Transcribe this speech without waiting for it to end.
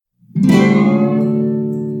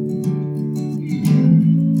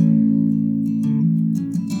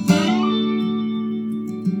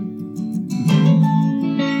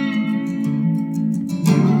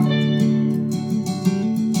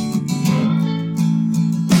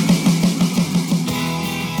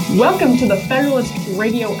Welcome to the Federalist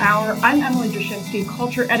Radio Hour. I'm Emily Jashinsky,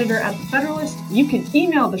 culture editor at The Federalist. You can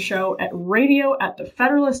email the show at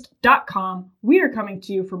radio@thefederalist.com. We are coming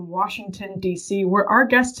to you from Washington, D.C., where our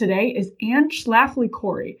guest today is Anne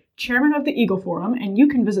Schlafly-Corey, chairman of the Eagle Forum, and you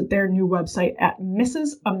can visit their new website at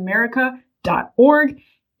mrsamerica.org.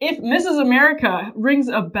 If Mrs. America rings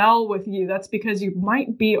a bell with you, that's because you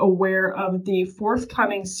might be aware of the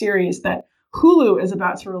forthcoming series that Hulu is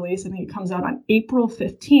about to release. I think it comes out on April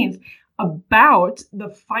 15th, about the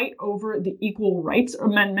fight over the Equal Rights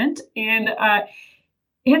Amendment. And Anne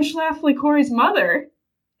Schlafly-Corey's mother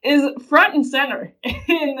is front and center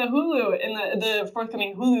in the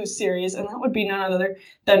forthcoming Hulu series. And that would be none other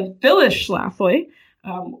than Phyllis Schlafly,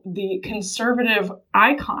 the conservative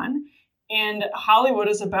icon. And Hollywood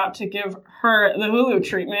is about to give her the Hulu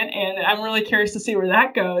treatment, and I'm really curious to see where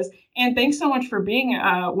that goes. And thanks so much for being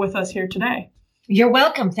with us here today. You're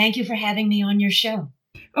welcome. Thank you for having me on your show.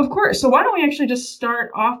 Of course. So why don't we actually just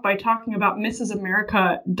start off by talking about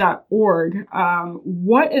mrsamerica.org.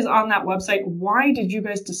 What is on that website? Why did you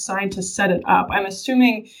guys decide to set it up? I'm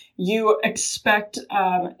assuming you expect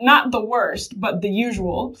not the worst, but the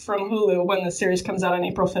usual from Hulu when the series comes out on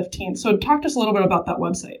April 15th. So talk to us a little bit about that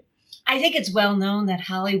website. I think it's well known that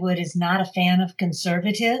Hollywood is not a fan of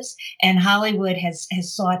conservatives, and Hollywood has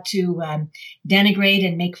sought to denigrate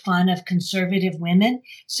and make fun of conservative women.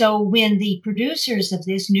 So when the producers of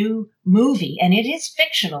this new movie, and it is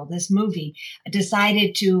fictional, this movie,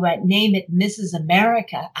 decided to name it Mrs.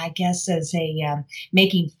 America, I guess as a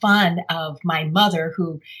making fun of my mother,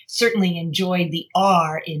 who certainly enjoyed the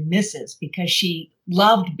R in Mrs. because she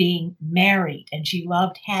loved being married and she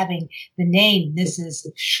loved having the name Mrs.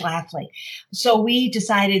 Schlafly. So we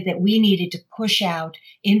decided that we needed to push out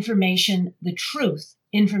information, the truth,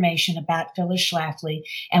 information about Phyllis Schlafly.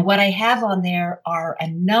 And what I have on there are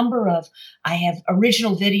I have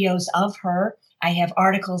original videos of her. I have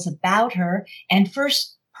articles about her and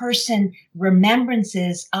first-person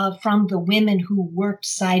remembrances from the women who worked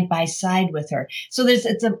side by side with her. So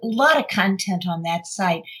it's a lot of content on that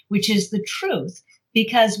site, which is the truth.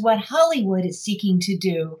 Because what Hollywood is seeking to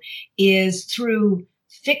do is through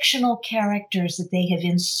fictional characters that they have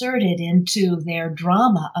inserted into their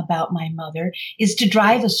drama about my mother is to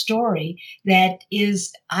drive a story that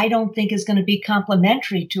I don't think is going to be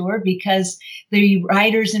complimentary to her, because the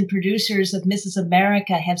writers and producers of Mrs.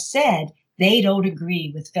 America have said they don't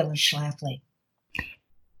agree with Phyllis Schlafly.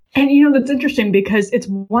 And, that's interesting because it's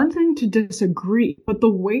one thing to disagree, but the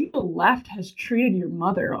way the left has treated your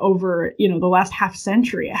mother over, the last half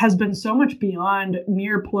century has been so much beyond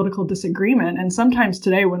mere political disagreement. And sometimes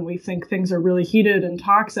today when we think things are really heated and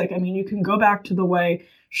toxic, you can go back to the way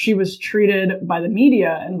she was treated by the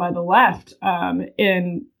media and by the left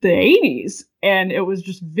in the 80s, and it was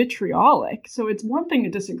just vitriolic. So it's one thing to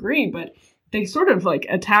disagree, but they sort of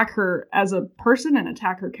attack her as a person and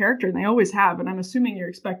attack her character, and they always have. And I'm assuming you're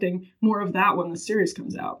expecting more of that when the series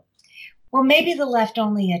comes out. Well, maybe the left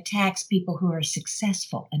only attacks people who are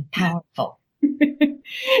successful and powerful.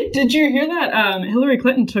 Did you hear that Hillary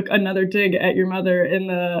Clinton took another dig at your mother in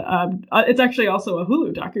it's actually also a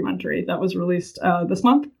Hulu documentary that was released this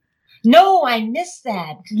month? No, I missed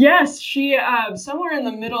that. Yes, she, somewhere in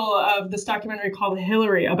the middle of this documentary called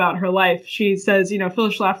Hillary about her life, she says,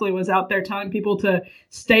 Phyllis Schlafly was out there telling people to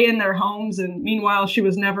stay in their homes, and meanwhile, she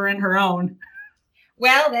was never in her own.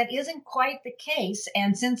 Well, that isn't quite the case.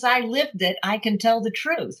 And since I lived it, I can tell the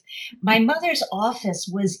truth. My mother's office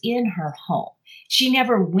was in her home. She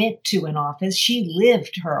never went to an office. She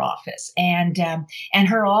lived her office, and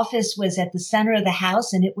her office was at the center of the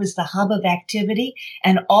house, and it was the hub of activity.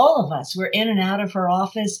 And all of us were in and out of her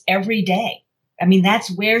office every day.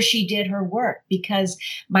 That's where she did her work, because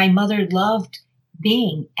my mother loved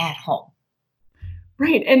being at home.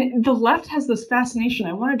 Right. And the left has this fascination.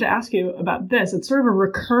 I wanted to ask you about this. It's sort of a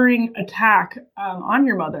recurring attack on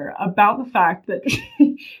your mother about the fact that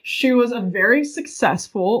she was a very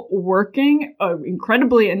successful, working,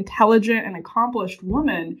 incredibly intelligent and accomplished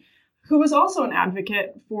woman who was also an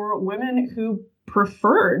advocate for women who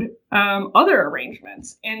preferred other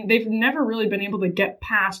arrangements. And they've never really been able to get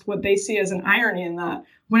past what they see as an irony in that,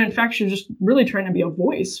 when in fact, she was just really trying to be a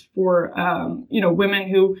voice for, women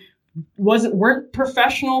who weren't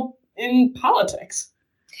professional in politics.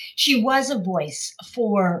 She was a voice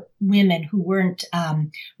for women who weren't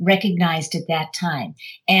recognized at that time.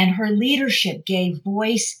 And her leadership gave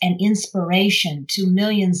voice and inspiration to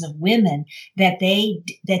millions of women that they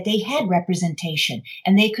had representation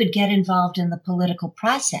and they could get involved in the political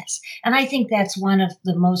process. And I think that's one of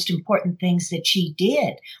the most important things that she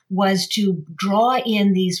did, was to draw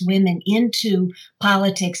in these women into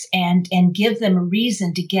politics and give them a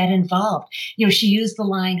reason to get involved. You know, she used the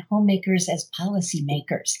line, homemakers as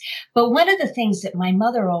policymakers. But one of the things that my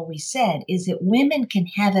mother always said is that women can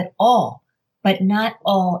have it all, but not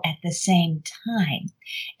all at the same time.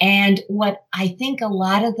 And what I think a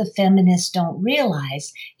lot of the feminists don't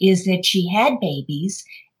realize is that she had babies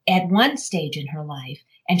at one stage in her life,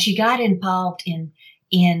 and she got involved in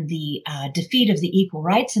the defeat of the Equal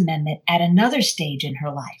Rights Amendment at another stage in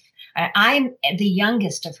her life. I'm the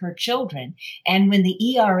youngest of her children, and when the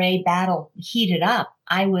ERA battle heated up,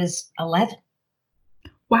 I was 11.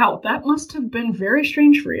 Wow, that must have been very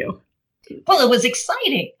strange for you. Well, it was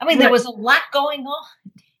exciting. I mean, there was a lot going on.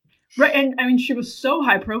 Right. And I mean, she was so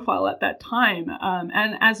high profile at that time.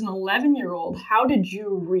 And as an 11-year-old, how did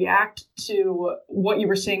you react to what you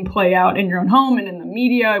were seeing play out in your own home and in the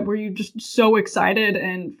media? Were you just so excited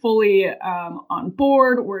and fully on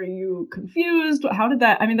board? Were you confused? How did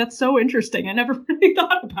that? I mean, that's so interesting. I never really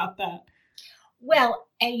thought about that. Well,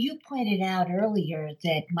 and you pointed out earlier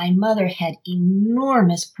that my mother had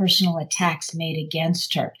enormous personal attacks made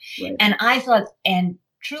against her. Right. And I thought, and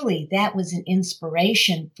truly, that was an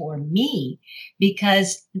inspiration for me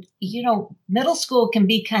because, you know, middle school can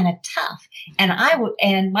be kind of tough.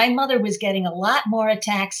 And my mother was getting a lot more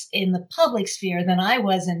attacks in the public sphere than I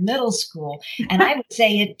was in middle school. And I would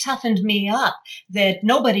say it toughened me up, that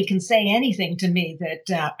nobody can say anything to me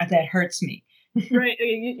that hurts me. Right.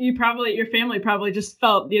 Your family probably just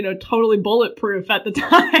felt, you know, totally bulletproof at the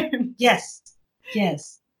time. Yes.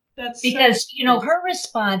 That's because, you know, her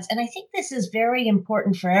response, and I think this is very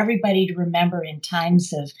important for everybody to remember in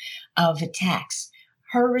times of attacks,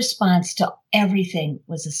 her response to everything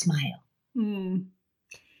was a smile. You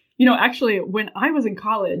know, actually, when I was in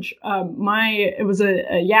college, it was a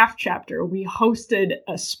YAF chapter. We hosted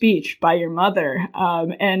a speech by your mother,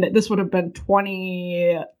 and this would have been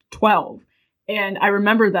 2012. And I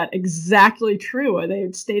remember that exactly true. They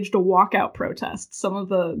had staged a walkout protest. Some of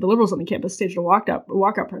the liberals on the campus staged a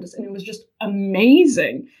walkout protest. And it was just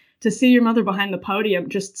amazing to see your mother behind the podium,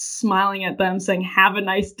 just smiling at them, saying, "Have a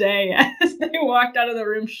nice day," as they walked out of the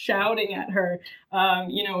room shouting at her.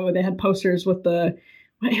 You know, they had posters with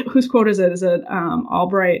whose quote is it? Is it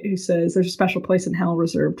Albright, who says, "There's a special place in hell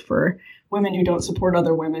reserved for women who don't support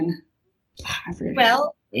other women." I forget.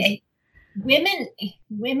 Well,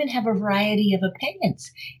 women have a variety of opinions,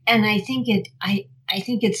 and I think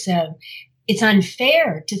it's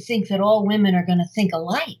unfair to think that all women are going to think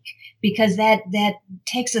alike, because that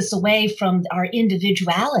takes us away from our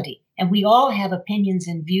individuality, and we all have opinions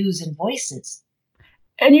and views and voices.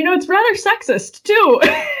 And you know, it's rather sexist too.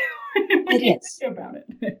 It is. About it.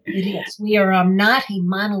 It is. We are not a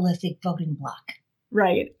monolithic voting bloc.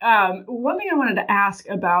 Right. One thing I wanted to ask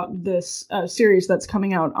about this series that's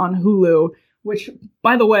coming out on Hulu, which,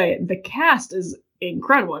 by the way, the cast is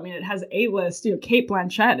incredible. I mean, it has A-list. You know, Cate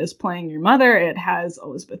Blanchett is playing your mother. It has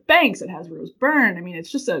Elizabeth Banks. It has Rose Byrne. I mean, it's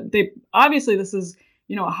just obviously this is,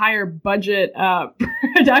 you know, a higher budget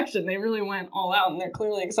production. They really went all out, and they're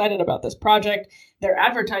clearly excited about this project. They're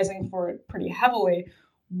advertising for it pretty heavily.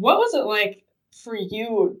 What was it like for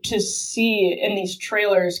you to see in these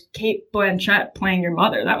trailers Cate Blanchett playing your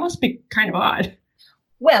mother? That must be kind of odd.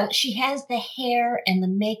 Well, she has the hair and the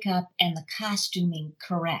makeup and the costuming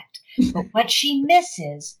correct. But what she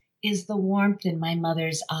misses is the warmth in my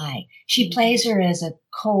mother's eye. She plays her as a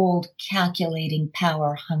cold, calculating,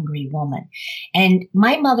 power-hungry woman. And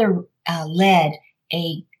my mother led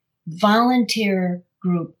a volunteer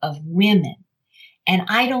group of women. And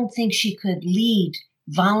I don't think she could lead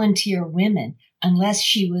volunteer women unless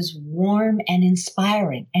she was warm and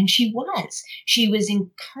inspiring. And she was. She was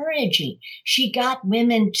encouraging. She got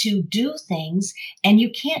women to do things, and you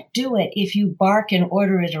can't do it if you bark and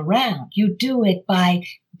order it around. You do it by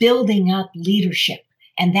building up leadership.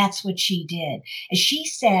 And that's what she did. As she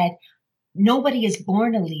said, nobody is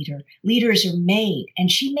born a leader. Leaders are made. And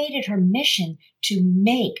she made it her mission to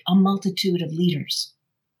make a multitude of leaders.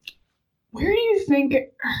 Where do you think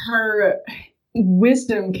her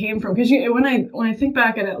wisdom came from? Because when I think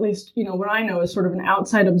back at least, you know, what I know as sort of an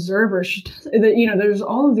outside observer, she does, you know, there's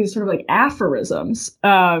all of these sort of like aphorisms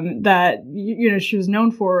that you know she was known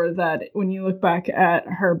for, that when you look back at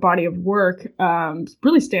her body of work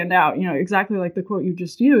really stand out. You know, exactly like the quote you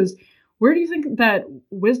just used. Where do you think that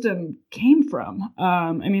wisdom came from?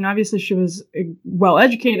 I mean, obviously she was well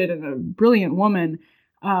educated and a brilliant woman,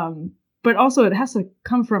 but also it has to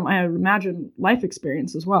come from, I imagine, life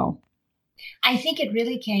experience as well. I think it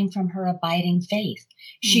really came from her abiding faith.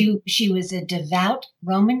 She was a devout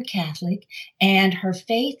Roman Catholic, and her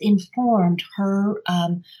faith informed her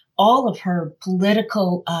all of her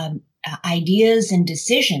political ideas and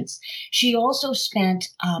decisions. She also spent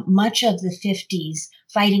much of the 50s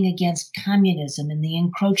fighting against communism and the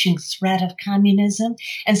encroaching threat of communism.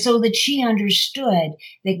 And so that she understood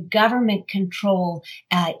that government control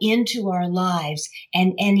into our lives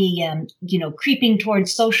and any, creeping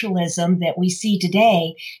towards socialism that we see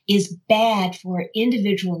today is bad for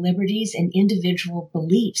individual liberties and individual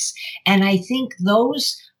beliefs. And I think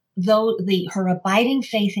her abiding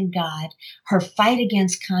faith in God, her fight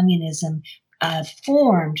against communism,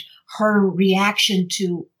 formed her reaction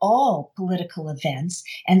to all political events.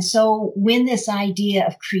 And so when this idea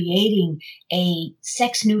of creating a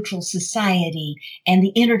sex-neutral society and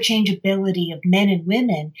the interchangeability of men and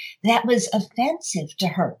women, that was offensive to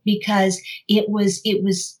her because it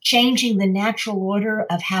was changing the natural order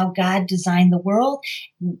of how God designed the world,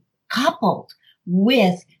 coupled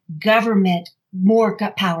with government, more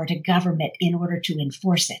power to government in order to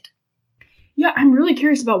enforce it. Yeah, I'm really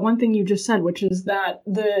curious about one thing you just said, which is that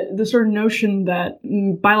the sort of notion that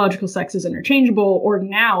biological sex is interchangeable, or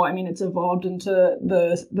now, I mean, it's evolved into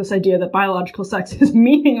this idea that biological sex is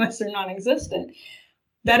meaningless or non-existent,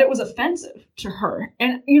 that it was offensive to her.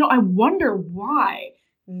 And, I wonder why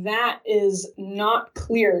that is not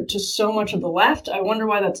clear to so much of the left. I wonder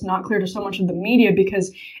why that's not clear to so much of the media,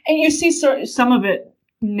 because, and you see some of it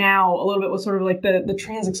now a little bit with sort of like the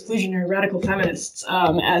trans exclusionary radical feminists,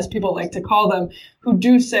 as people like to call them, who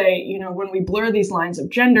do say, when we blur these lines of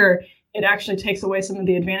gender, it actually takes away some of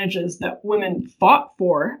the advantages that women fought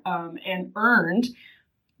for and earned.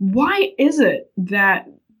 Why is it that,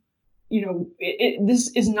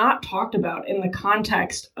 this is not talked about in the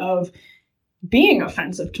context of being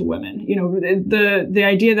offensive to women? The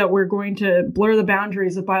idea that we're going to blur the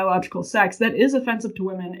boundaries of biological sex, that is offensive to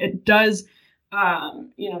women. It does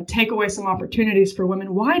take away some opportunities for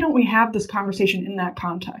women. Why don't we have this conversation in that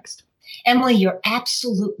context? Emily, you're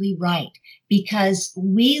absolutely right, because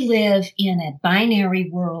we live in a binary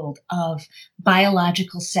world of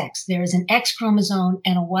biological sex. There is an X chromosome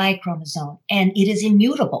and a Y chromosome, and it is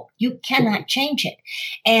immutable. You cannot change it.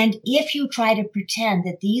 And if you try to pretend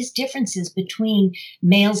that these differences between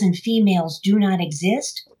males and females do not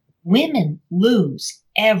exist, women lose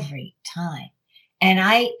every time. And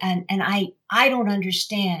I don't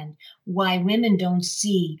understand why women don't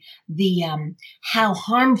see the how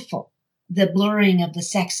harmful the blurring of the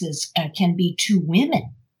sexes can be to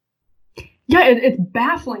women. Yeah, it's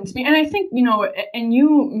baffling to me. And I think, and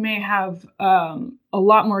you may have a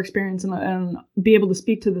lot more experience and be able to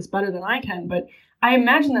speak to this better than I can, but I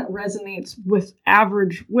imagine that resonates with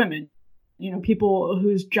average women, people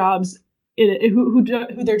whose jobs who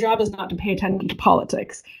their job is not to pay attention to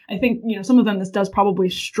politics. I think, some of them, this does probably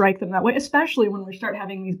strike them that way, especially when we start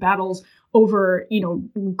having these battles over,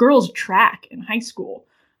 girls' track in high school.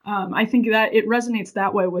 I think that it resonates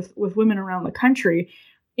that way with women around the country.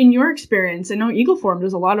 In your experience, I know Eagle Forum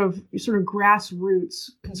does a lot of sort of grassroots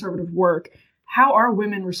conservative work. How are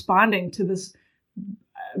women responding to this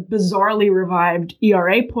bizarrely revived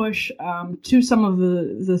ERA push, to some of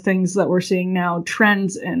the things that we're seeing now,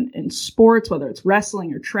 trends in sports, whether it's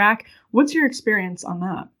wrestling or track? What's your experience on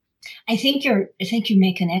that? I think you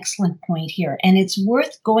make an excellent point here, and it's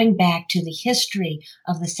worth going back to the history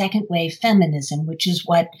of the second wave feminism, which is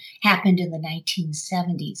what happened in the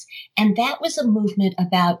 1970s. And that was a movement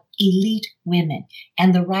about elite women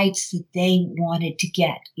and the rights that they wanted to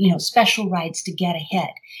get, special rights to get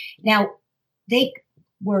ahead. Now, they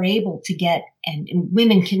were able to get, and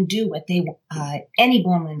women can do what any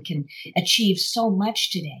woman can achieve so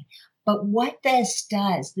much today. But what this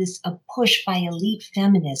does, a push by elite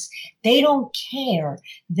feminists, they don't care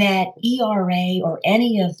that ERA or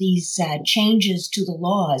any of these changes to the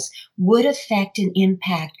laws would affect and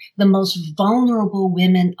impact the most vulnerable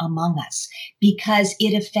women among us, because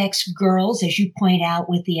it affects girls, as you point out,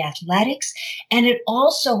 with the athletics, and it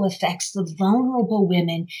also affects the vulnerable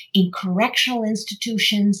women in correctional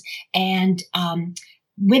institutions and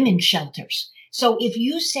women's shelters. So if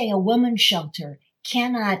you say a women's shelter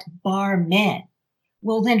cannot bar men,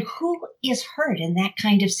 well, then who is hurt in that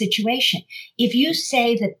kind of situation? If you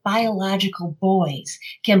say that biological boys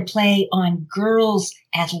can play on girls'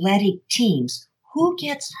 athletic teams, who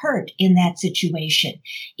gets hurt in that situation?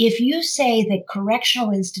 If you say that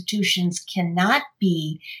correctional institutions cannot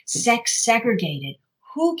be sex segregated,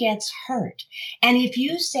 who gets hurt? And if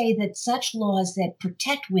you say that such laws that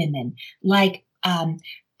protect women, like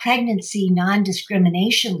pregnancy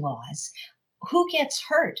non-discrimination laws, who gets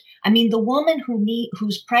hurt? I mean, the woman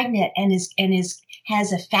who's pregnant and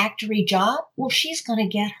has a factory job, well, she's going to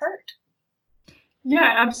get hurt.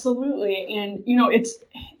 Yeah, absolutely. And it's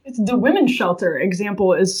the women's shelter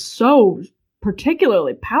example is so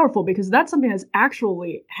particularly powerful because that's something that's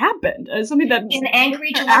actually happened. It's something that in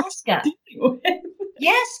Anchorage, Alaska.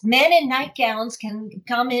 Yes, men in nightgowns can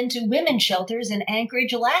come into women's shelters in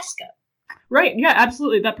Anchorage, Alaska. Right. Yeah,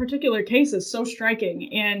 absolutely. That particular case is so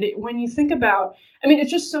striking. And when you think about, I mean,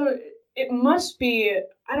 it's just so, it must be,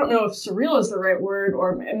 I don't know if surreal is the right word,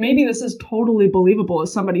 or maybe this is totally believable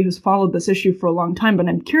as somebody who's followed this issue for a long time, but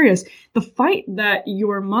I'm curious, the fight that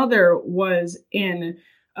your mother was in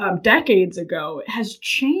decades ago has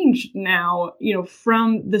changed now,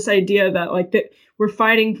 from this idea that that we're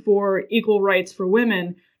fighting for equal rights for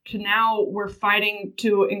women to now we're fighting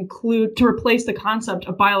to replace the concept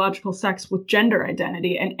of biological sex with gender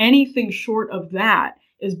identity. And anything short of that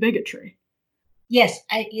is bigotry. Yes,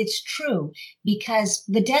 it's true, because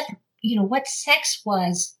what sex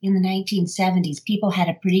was in the 1970s, people had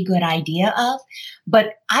a pretty good idea of,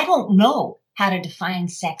 but I don't know how to define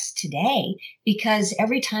sex today, because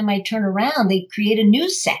every time I turn around, they create a new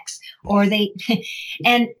sex,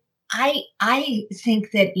 and I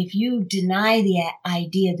think that if you deny the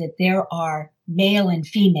idea that there are male and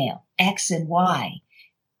female, X and Y,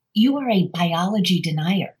 you are a biology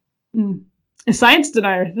denier. A science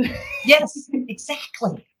denier. Yes,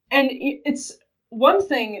 exactly. And it's one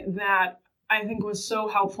thing that I think was so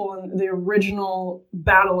helpful in the original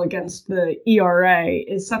battle against the ERA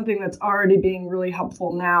is something that's already being really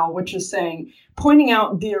helpful now, which is pointing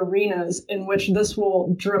out the arenas in which this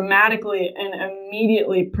will dramatically and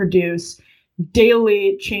immediately produce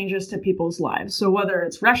daily changes to people's lives. So whether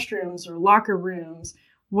it's restrooms or locker rooms,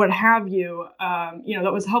 what have you,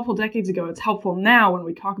 that was helpful decades ago. It's helpful now when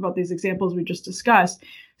we talk about these examples we just discussed.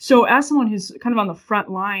 So as someone who's kind of on the front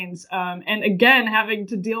lines, and again, having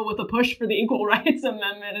to deal with a push for the Equal Rights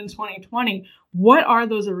Amendment in 2020, what are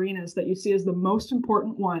those arenas that you see as the most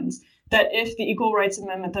important ones that if the Equal Rights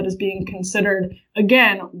Amendment that is being considered,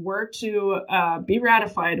 again, were to be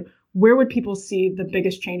ratified, where would people see the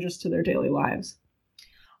biggest changes to their daily lives?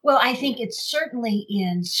 Well, I think it's certainly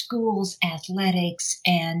in schools, athletics,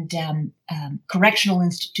 and correctional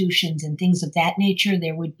institutions and things of that nature.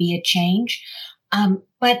 There would be a change.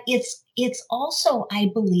 But it's also, I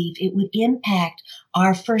believe, it would impact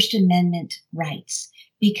our First Amendment rights,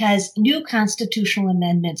 because new constitutional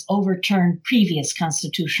amendments overturn previous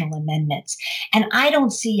constitutional amendments. And I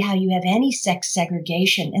don't see how you have any sex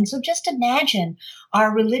segregation. And so just imagine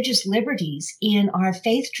our religious liberties in our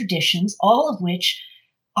faith traditions, all of which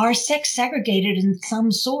are sex segregated in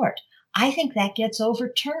some sort. I think that gets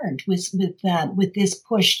overturned with this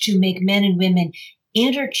push to make men and women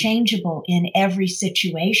interchangeable in every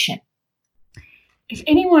situation. If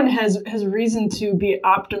anyone has reason to be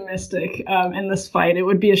optimistic in this fight, it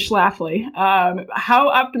would be a Schlafly. How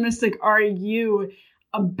optimistic are you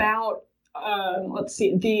about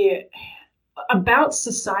about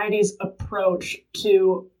society's approach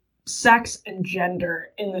to sex and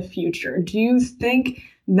gender in the future? Do you think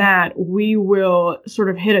that we will sort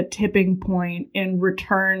of hit a tipping point and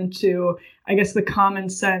return to, I guess, the common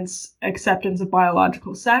sense acceptance of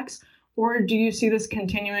biological sex? Or do you see this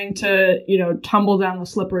continuing to, tumble down the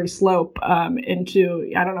slippery slope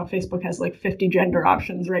into, I don't know, Facebook has 50 gender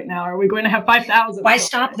options right now. Are we going to have 5,000? Why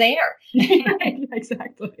stop there?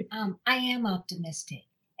 Exactly. I am optimistic.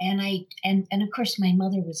 And of course, my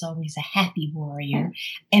mother was always a happy warrior,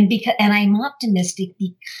 and I'm optimistic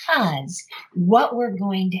because what we're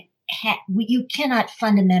going to you cannot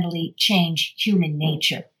fundamentally change human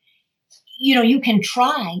nature. You can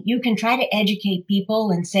try to educate people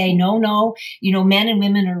and say, no, men and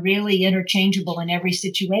women are really interchangeable in every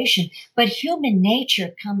situation, but human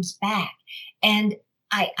nature comes back. And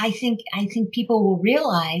I think people will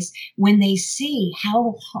realize when they see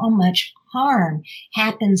how much harm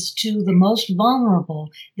happens to the most vulnerable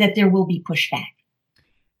that there will be pushback.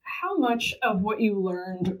 How much of what you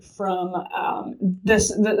learned from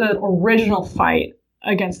the original fight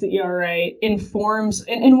against the ERA informs,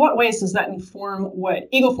 in what ways does that inform what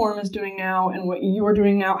Eagle Forum is doing now and what you're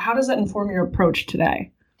doing now? How does that inform your approach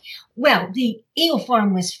today? Well, the Eagle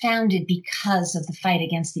Forum was founded because of the fight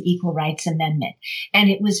against the Equal Rights Amendment. And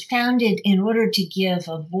it was founded in order to give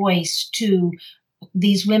a voice to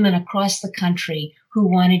these women across the country who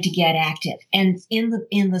wanted to get active. And in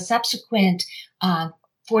the subsequent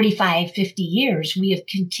 45, 50 years, we have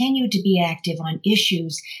continued to be active on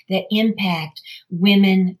issues that impact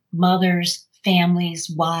women, mothers, families,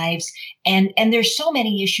 wives, and there's so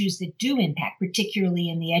many issues that do impact, particularly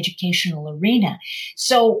in the educational arena.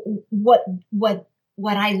 So what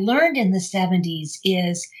I learned in the 70s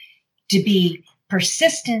is to be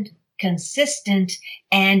persistent, consistent,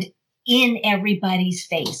 and in everybody's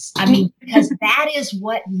face. I mean, because that is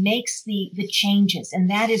what makes the changes. And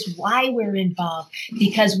that is why we're involved,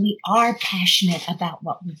 because we are passionate about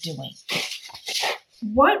what we're doing.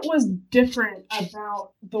 What was different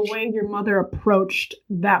about the way your mother approached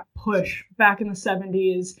that push back in the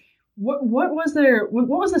 70s? What was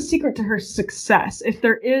the secret to her success? If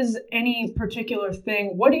there is any particular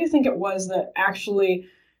thing, what do you think it was that actually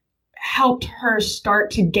helped her start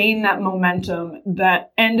to gain that momentum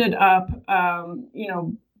that ended up,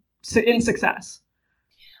 in success?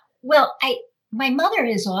 Well, my mother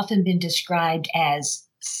has often been described as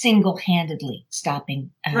single-handedly stopping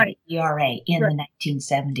ERA in the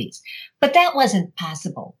 1970s, but that wasn't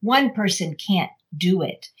possible. One person can't do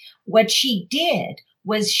it. What she did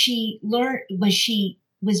was she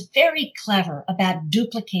was very clever about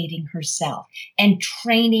duplicating herself and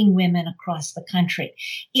training women across the country.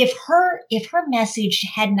 If her message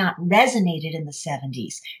had not resonated in the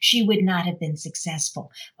 70s, she would not have been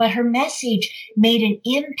successful. But her message made an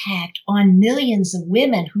impact on millions of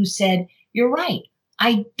women who said, "You're right.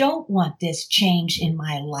 I don't want this change in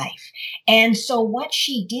my life." And so what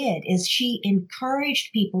she did is she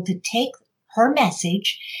encouraged people to take her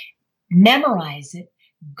message, memorize it,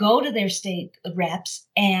 go to their state reps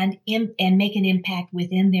and make an impact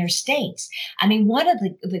within their states. I mean, one of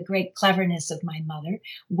the great cleverness of my mother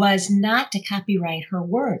was not to copyright her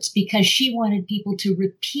words, because she wanted people to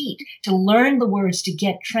repeat, to learn the words, to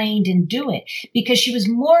get trained and do it, because she was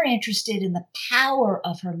more interested in the power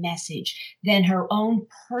of her message than her own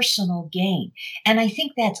personal gain. And I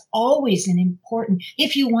think that's always an important,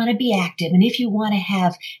 if you want to be active and if you want to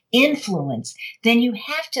have influence, then you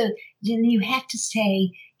have to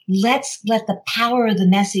say, let's let the power of the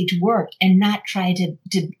message work and not try to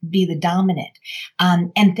be the dominant.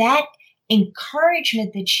 And that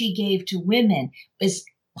encouragement that she gave to women was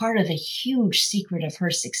part of a huge secret of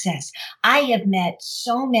her success. I have met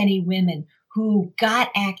so many women who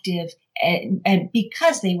got active and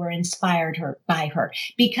because they were inspired by her,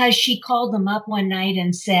 because she called them up one night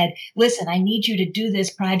and said, "Listen, I need you to do this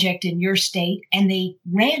project in your state," and they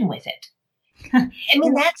ran with it. I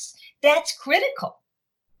mean, that's critical.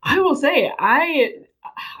 I will say,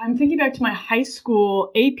 I'm thinking back to my high school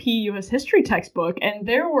AP U.S. history textbook, and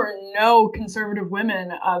there were no conservative women.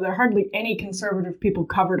 There are hardly any conservative people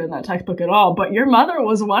covered in that textbook at all, but your mother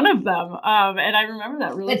was one of them. And I remember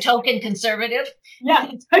that really. The token conservative? Yeah,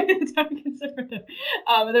 the token conservative.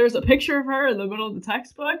 There was a picture of her in the middle of the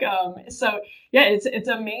textbook. So yeah, it's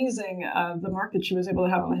amazing the mark that she was able to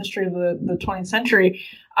have on the history of the 20th century.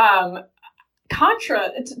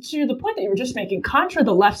 Contra, to the point that you were just making, contra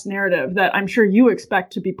the left's narrative that I'm sure you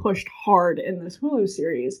expect to be pushed hard in this Hulu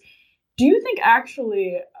series, do you think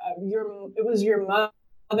actually it was your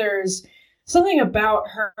mother's, something about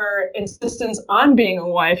her insistence on being a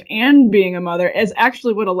wife and being a mother is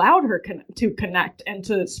actually what allowed her to connect and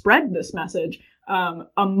to spread this message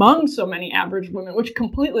among so many average women, which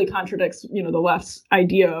completely contradicts, the left's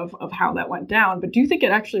idea of how that went down. But do you think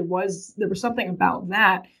it actually there was something about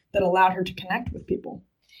that allowed her to connect with people?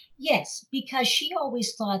 Yes, because she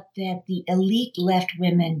always thought that the elite left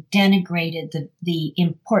women denigrated the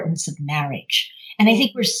importance of marriage. And I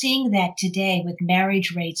think we're seeing that today with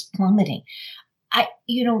marriage rates plummeting.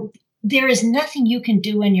 There is nothing you can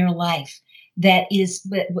do in your life that is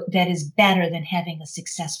better than having a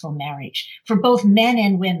successful marriage for both men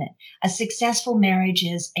and women. A successful marriage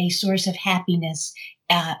is a source of happiness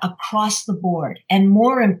across the board, and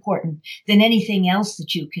more important than anything else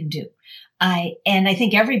that you can do. I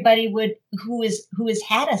think everybody who has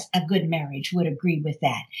had a good marriage would agree with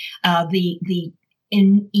that. The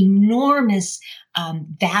enormous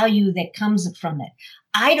value that comes from it.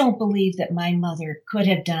 I don't believe that my mother could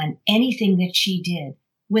have done anything that she did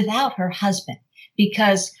without her husband,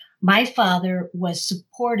 because my father was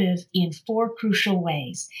supportive in 4 crucial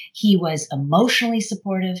ways. He was emotionally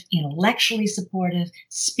supportive, intellectually supportive,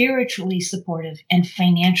 spiritually supportive, and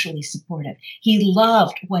financially supportive. He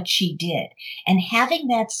loved what she did. And having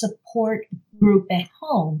that support group at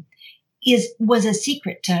home was a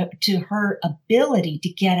secret to her ability to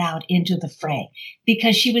get out into the fray,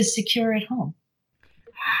 because she was secure at home.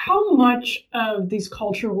 How much of these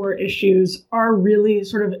culture war issues are really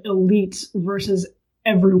sort of elite versus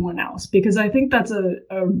everyone else, because I think that's a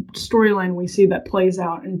storyline we see that plays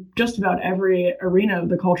out in just about every arena of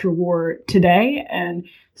the culture war today and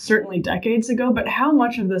certainly decades ago. But how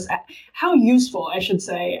much of this, how useful, I should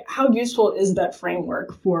say, how useful is that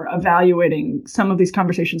framework for evaluating some of these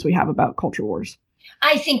conversations we have about culture wars?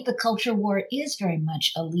 I think the culture war is very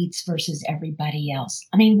much elites versus everybody else.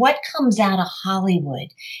 I mean, what comes out of Hollywood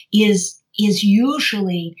is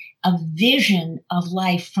usually a vision of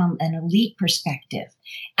life from an elite perspective.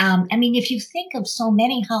 I mean, if you think of so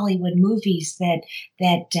many Hollywood movies that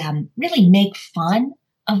really make fun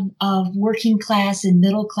of working class and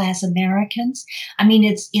middle class Americans, I mean,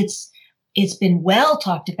 it's been well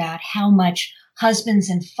talked about how much husbands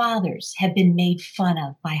and fathers have been made fun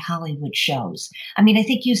of by Hollywood shows. I mean, I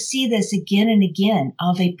think you see this again and again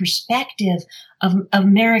of a perspective of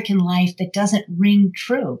American life that doesn't ring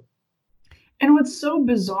true. And what's so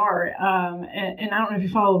bizarre, and I don't know if you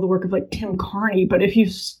follow the work of like Tim Carney, but if you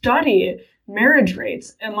study marriage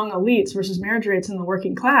rates among elites versus marriage rates in the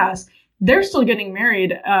working class, they're still getting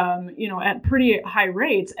married, at pretty high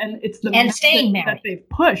rates, and it's the message that they've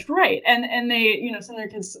pushed, right? And they, send their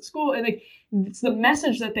kids to school, and it's the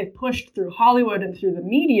message that they've pushed through Hollywood and through the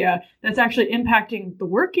media that's actually impacting the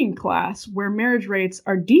working class, where marriage rates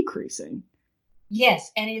are decreasing.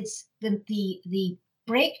 Yes, and it's the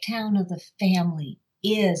breakdown of the family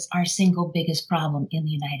is our single biggest problem in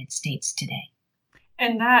the United States today.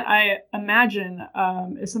 And that, I imagine,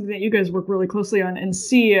 is something that you guys work really closely on and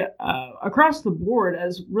see across the board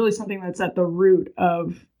as really something that's at the root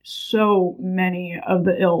of so many of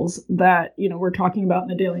the ills that, we're talking about in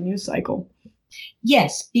the daily news cycle.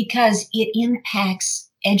 Yes, because it impacts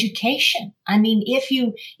education. I mean,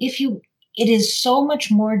 it is so much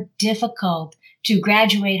more difficult to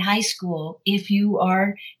graduate high school if you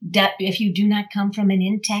do not come from an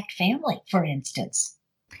intact family, for instance.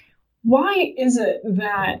 Why is it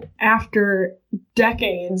that after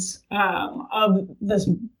decades of this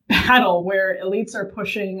battle where elites are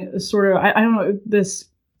pushing sort of, I don't know, this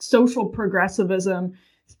social progressivism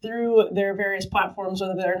through their various platforms,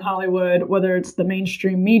 whether they're in Hollywood, whether it's the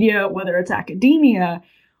mainstream media, whether it's academia,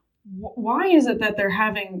 why is it that they're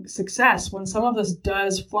having success when some of this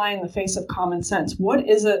does fly in the face of common sense? What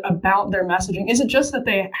is it about their messaging? Is it just that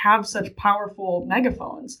they have such powerful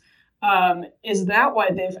megaphones? Is that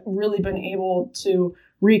why they've really been able to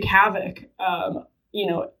wreak havoc,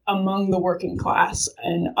 among the working class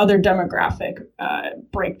and other demographic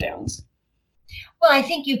breakdowns? Well, I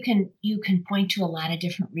think you can point to a lot of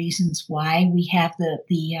different reasons why we have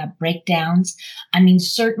the breakdowns. I mean,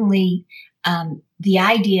 certainly. The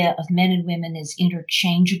idea of men and women as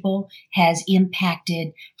interchangeable has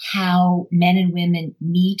impacted how men and women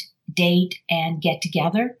meet, date, and get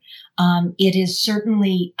together. It is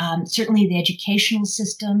certainly the educational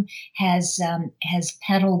system has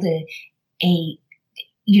peddled a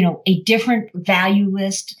different value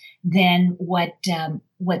list than what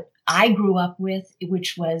I grew up with,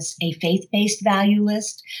 which was a faith-based value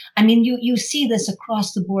list. I mean, you see this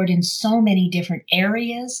across the board in so many different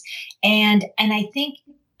areas. And I think,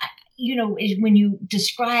 when you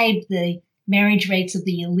describe the marriage rates of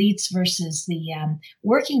the elites versus the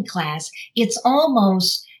working class, it's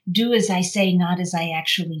almost do as I say, not as I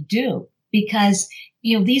actually do. Because,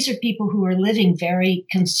 these are people who are living very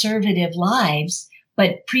conservative lives,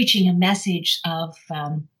 but preaching a message of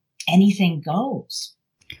anything goes.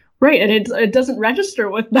 Right, and it doesn't register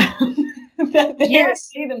with them. That they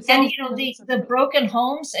see themselves. And the broken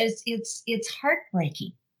homes it's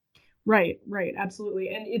heartbreaking. Right, absolutely,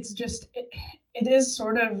 and it's just it is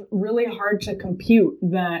sort of really hard to compute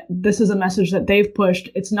that this is a message that they've pushed.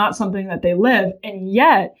 It's not something that they live, and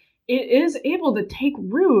yet it is able to take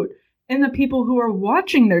root in the people who are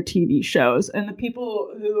watching their TV shows and the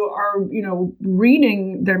people who are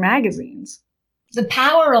reading their magazines. The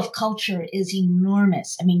power of culture is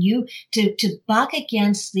enormous. I mean, to buck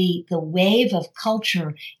against the wave of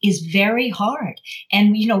culture is very hard.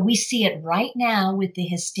 And, we see it right now with the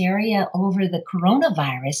hysteria over the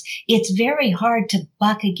coronavirus. It's very hard to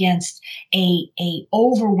buck against a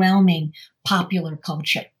overwhelming popular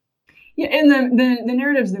culture. Yeah, and the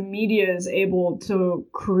narratives the media is able to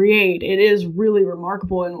create, it is really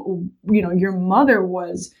remarkable. And, your mother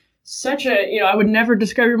was such a, I would never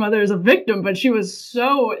describe your mother as a victim, but she was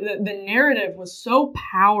the narrative was so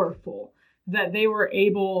powerful that they were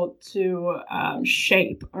able to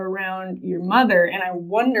shape around your mother. And I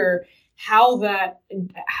wonder how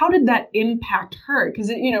did that impact her? Because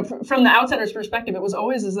from the outsider's perspective, it was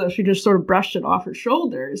always as though she just sort of brushed it off her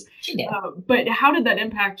shoulders. She did. But how did that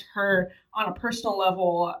impact her on a personal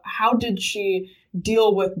level? How did she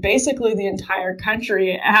deal with basically the entire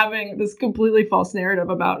country having this completely false narrative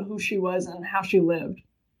about who she was and how she lived?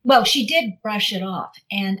 Well, she did brush it off,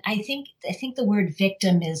 and I think the word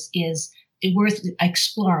victim is worth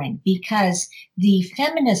exploring, because the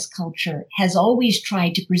feminist culture has always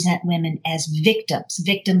tried to present women as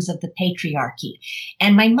victims of the patriarchy.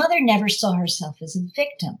 And my mother never saw herself as a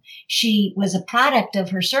victim. She was a product of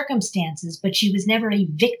her circumstances, but she was never a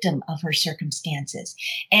victim of her circumstances.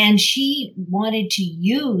 And she wanted to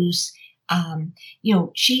use,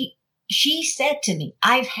 she said to me,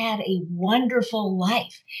 I've had a wonderful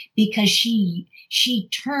life, because she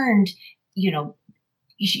turned,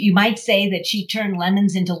 you might say that she turned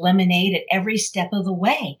lemons into lemonade at every step of the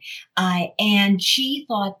way. And she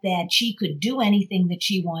thought that she could do anything that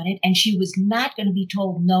she wanted, and she was not going to be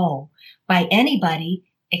told no by anybody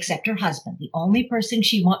except her husband. The only person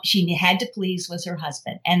she had to please was her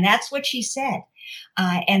husband. And that's what she said.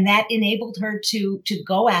 And that enabled her to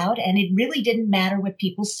go out, and it really didn't matter what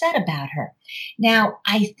people said about her. Now,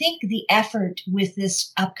 I think the effort with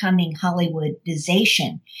this upcoming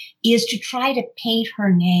Hollywoodization is to try to paint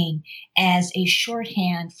her name as a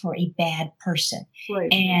shorthand for a bad person.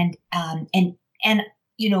 Right. And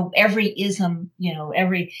every ism,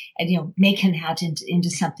 making out into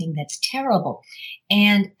something that's terrible.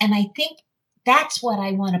 And I think that's what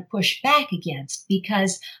I want to push back against,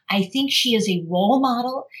 because I think she is a role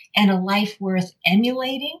model and a life worth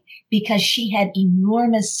emulating, because she had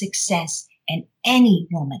enormous success, and any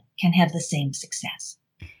woman can have the same success.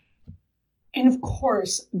 And of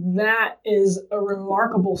course, that is a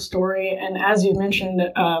remarkable story. And as you mentioned,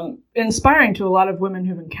 inspiring to a lot of women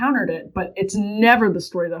who've encountered it, but it's never the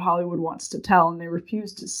story that Hollywood wants to tell, and they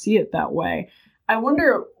refuse to see it that way. I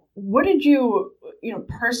wonder, what did you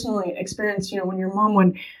personally experience, when your mom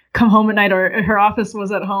would come home at night, or her office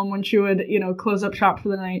was at home when she would, close up shop for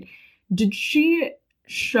the night? Did she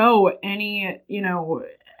show any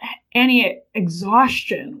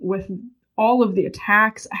exhaustion with all of the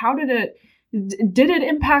attacks? How did it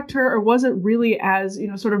impact her, or was it really as,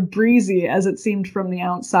 sort of breezy as it seemed from the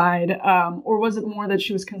outside? Or was it more that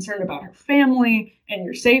she was concerned about her family and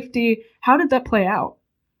your safety? How did that play out?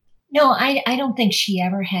 No, I don't think she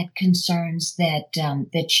ever had concerns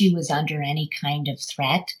that she was under any kind of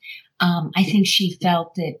threat. I think she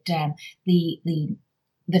felt that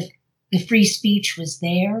the free speech was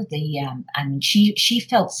there. She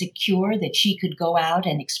felt secure that she could go out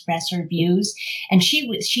and express her views, and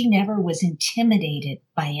she never was intimidated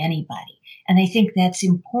by anybody. And I think that's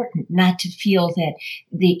important, not to feel that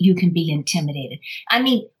you can be intimidated. I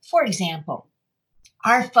mean, for example,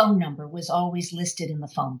 our phone number was always listed in the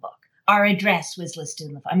phone book. Our address was listed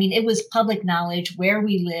in the phone. I mean, it was public knowledge where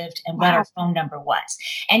we lived and what our phone number was.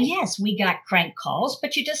 And yes, we got crank calls,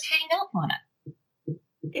 but you just hang up on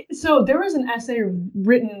it. So there was an essay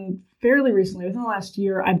written fairly recently, within the last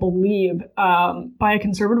year, I believe, by a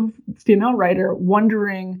conservative female writer,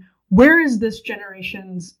 wondering, where is this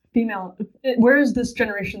generation's Phyllis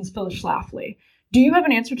Schlafly? Do you have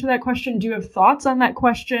an answer to that question? Do you have thoughts on that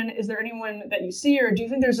question? Is there anyone that you see, or do you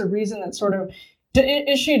think there's a reason that sort of,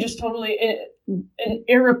 is she just totally an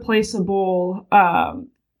irreplaceable,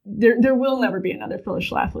 there will never be another Phyllis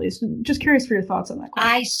Schlafly? So just curious for your thoughts on that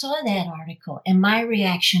question. I saw that article, and my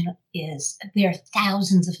reaction is there are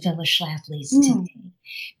thousands of Phyllis Schlaflys today.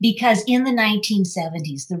 Because in the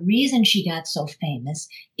 1970s, the reason she got so famous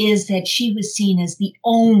is that she was seen as the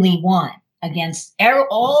only one against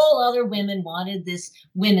all other women wanted this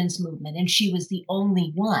women's movement, and she was the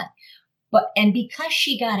only one. And because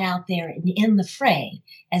she got out there in the fray,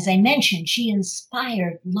 as I mentioned, she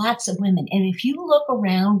inspired lots of women. And if you look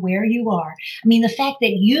around where you are, I mean, the fact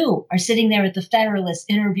that you are sitting there at the Federalist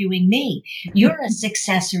interviewing me, you're a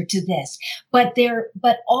successor to this. But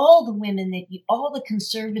all the women all the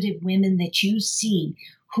conservative women that you see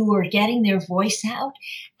who are getting their voice out,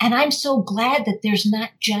 and I'm so glad that there's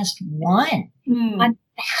not just one.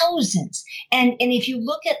 Thousands. And if you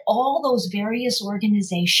look at all those various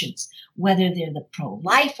organizations, whether they're the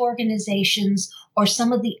pro-life organizations or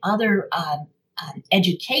some of the other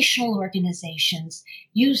educational organizations,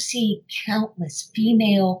 you see countless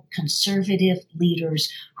female conservative leaders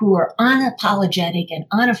who are unapologetic and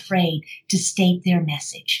unafraid to state their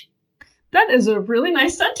message. That is a really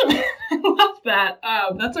nice sentiment. I love that.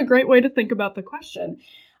 That's a great way to think about the question.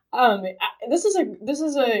 This is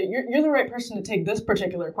you're the right person to take this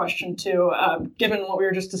particular question to, given what we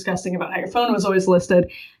were just discussing about how your phone was always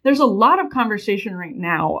listed. There's a lot of conversation right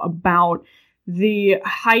now about the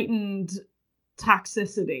heightened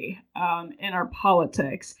toxicity in our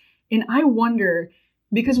politics. And I wonder,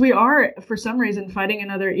 because we are, for some reason, fighting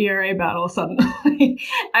another ERA battle suddenly,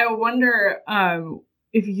 I wonder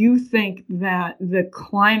if you think that the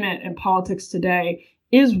climate in politics today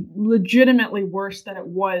is legitimately worse than it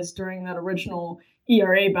was during that original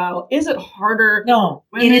ERA battle. Is it harder? No,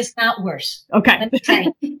 it is not worse. Okay. Let me tell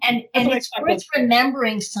you. And it's worth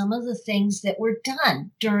remembering some of the things that were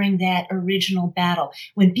done during that original battle.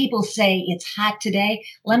 When people say it's hot today,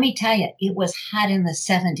 let me tell you, it was hot in the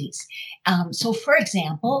 70s. So, for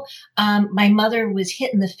example, my mother was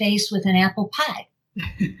hit in the face with an apple pie.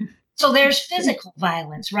 So there's physical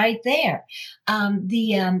violence right there.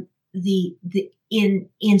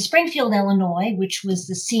 In Springfield, Illinois, which was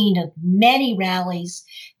the scene of many rallies,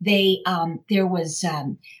 there was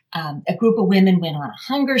a group of women went on a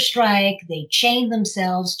hunger strike. They chained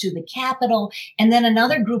themselves to the Capitol, and then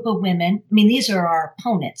another group of women. I mean, these are our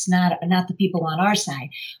opponents, not the people on our side.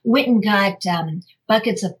 Went and got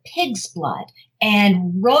buckets of pig's blood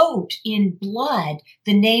and wrote in blood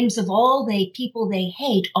the names of all the people they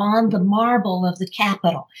hate on the marble of the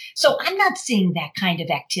Capitol. So I'm not seeing that kind of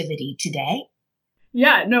activity today.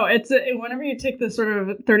 Yeah, no, it's whenever you take this sort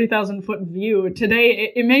of 30,000 foot view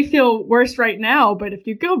today, it may feel worse right now, but if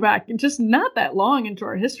you go back just not that long into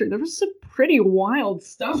our history, there was some pretty wild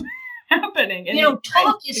stuff happening.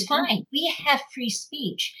 Talk is fine. We have free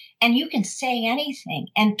speech and you can say anything,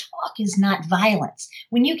 and talk is not violence.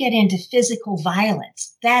 When you get into physical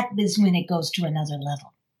violence, that is when it goes to another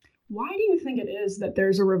level. Why do you think it is that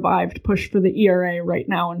there's a revived push for the ERA right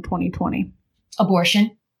now in 2020?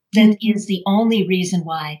 Abortion. That is the only reason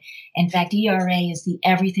why. In fact, ERA is the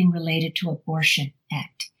Everything Related to Abortion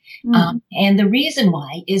Act. And the reason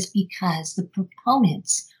why is because the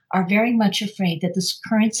proponents are very much afraid that this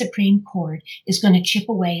current Supreme Court is going to chip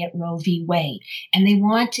away at Roe v. Wade. And they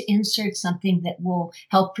want to insert something that will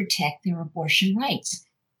help protect their abortion rights.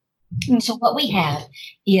 So what we have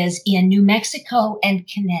is in New Mexico and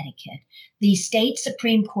Connecticut, the state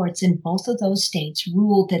Supreme Courts in both of those states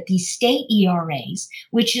ruled that the state ERAs,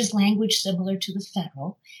 which is language similar to the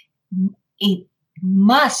federal, it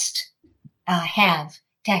must have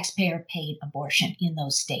taxpayer-paid abortion in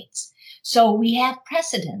those states. So we have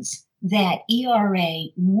precedents that ERA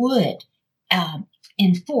would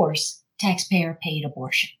enforce taxpayer-paid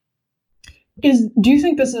abortion. Do you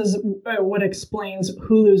think this is what explains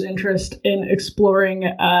Hulu's interest in exploring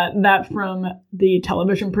that from the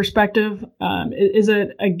television perspective? Is it,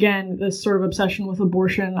 again, this sort of obsession with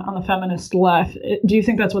abortion on the feminist left? Do you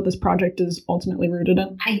think that's what this project is ultimately rooted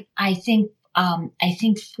in? I think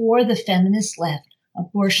for the feminist left,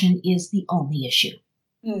 abortion is the only issue.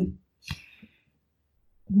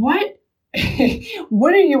 What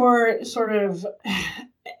are your sort of...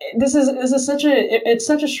 This is such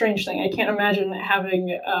a strange thing. I can't imagine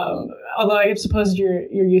having, although I suppose you're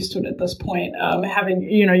used to it at this point, having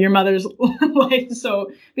your mother's life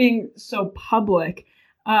being so public.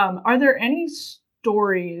 Are there any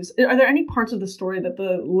stories? Are there any parts of the story that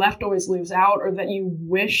the left always leaves out, or that you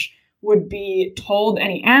wish would be told?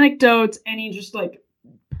 Any anecdotes? Any just like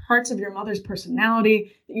parts of your mother's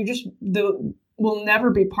personality that you just will never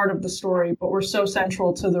be part of the story, but were so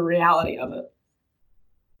central to the reality of it?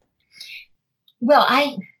 Well,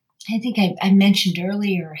 I think I mentioned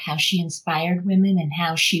earlier how she inspired women and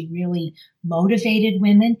how she really motivated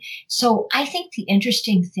women. So I think the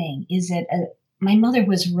interesting thing is that my mother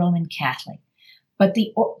was Roman Catholic, but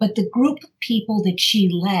the group of people that she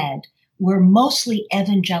led were mostly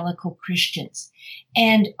evangelical Christians.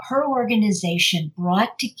 And her organization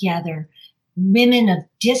brought together women of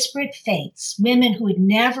disparate faiths, women who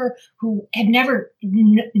had never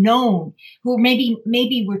known, who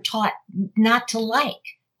maybe were taught not to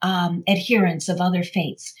like adherents of other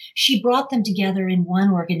faiths. She brought them together in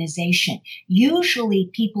one organization. Usually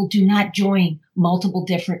people do not join multiple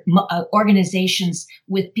different organizations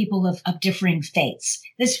with people of differing faiths.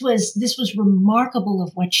 This was remarkable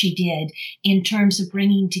of what she did in terms of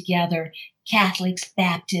bringing together Catholics,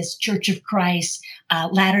 Baptists, Church of Christ,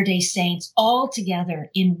 Latter-day Saints, all together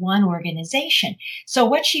in one organization. So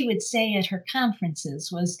what she would say at her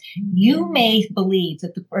conferences was, you may believe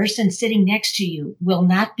that the person sitting next to you will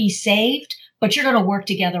not be saved, but you're going to work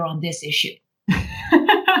together on this issue.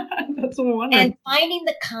 That's wonderful. And finding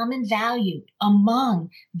the common value among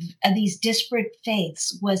these disparate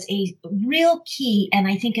faiths was a real key, and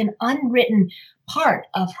I think an unwritten part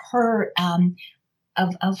of her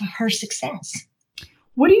of her success.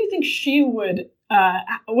 What do you think she would?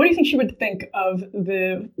 What do you think she would think of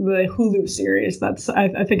the Hulu series?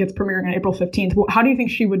 I think it's premiering on April 15th. How do you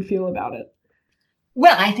think she would feel about it?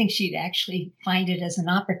 Well, I think she'd actually find it as an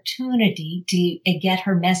opportunity to get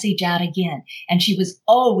her message out again. And she was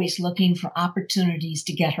always looking for opportunities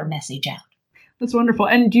to get her message out. That's wonderful.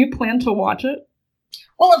 And do you plan to watch it?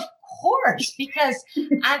 Well, of course, because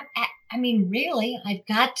I mean, really,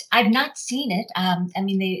 I've not seen it. I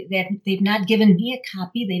mean, they've not given me a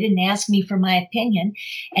copy. They didn't ask me for my opinion.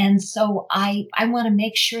 And so I want to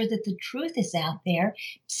make sure that the truth is out there.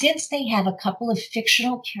 Since they have a couple of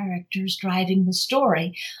fictional characters driving the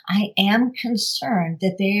story, I am concerned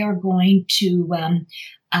that they are going to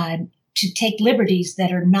take liberties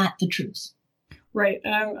that are not the truth. Right.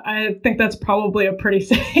 I think that's probably a pretty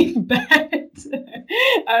safe bet.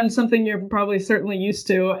 Something you're probably certainly used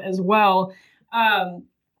to as well. I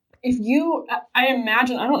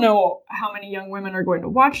imagine, I don't know how many young women are going to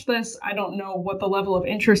watch this. I don't know what the level of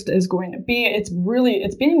interest is going to be. It's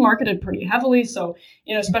being marketed pretty heavily. So,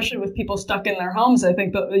 especially with people stuck in their homes, I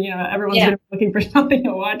think that, everyone's going to be looking for something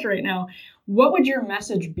to watch right now. What would your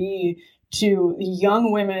message be to the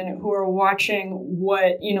young women who are watching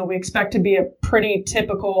what, we expect to be a pretty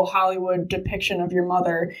typical Hollywood depiction of your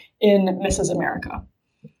mother in Mrs. America?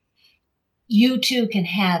 You too can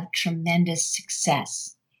have tremendous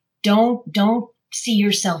success. Don't see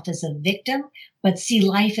yourself as a victim, but see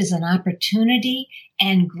life as an opportunity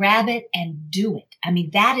and grab it and do it. I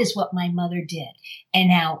mean, that is what my mother did. And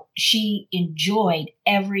now she enjoyed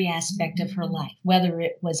every aspect of her life, whether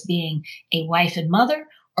it was being a wife and mother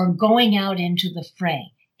or going out into the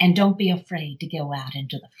fray. And don't be afraid to go out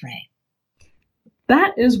into the fray.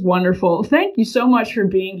 That is wonderful. Thank you so much for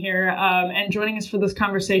being here and joining us for this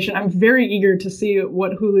conversation. I'm very eager to see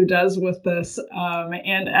what Hulu does with this.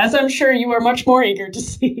 And as I'm sure you are much more eager to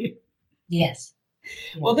see. Yes.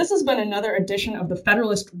 Well, this has been another edition of the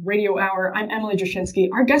Federalist Radio Hour. I'm Emily Jashinsky.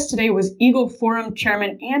 Our guest today was Eagle Forum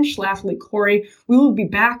Chairman Anne Schlafly Cori. We will be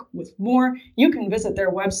back with more. You can visit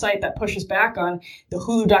their website that pushes back on the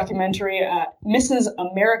Hulu documentary at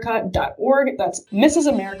mrsamerica.org. That's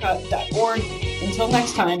mrsamerica.org. Until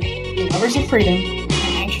next time, be lovers of freedom and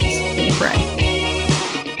anxious for the fray.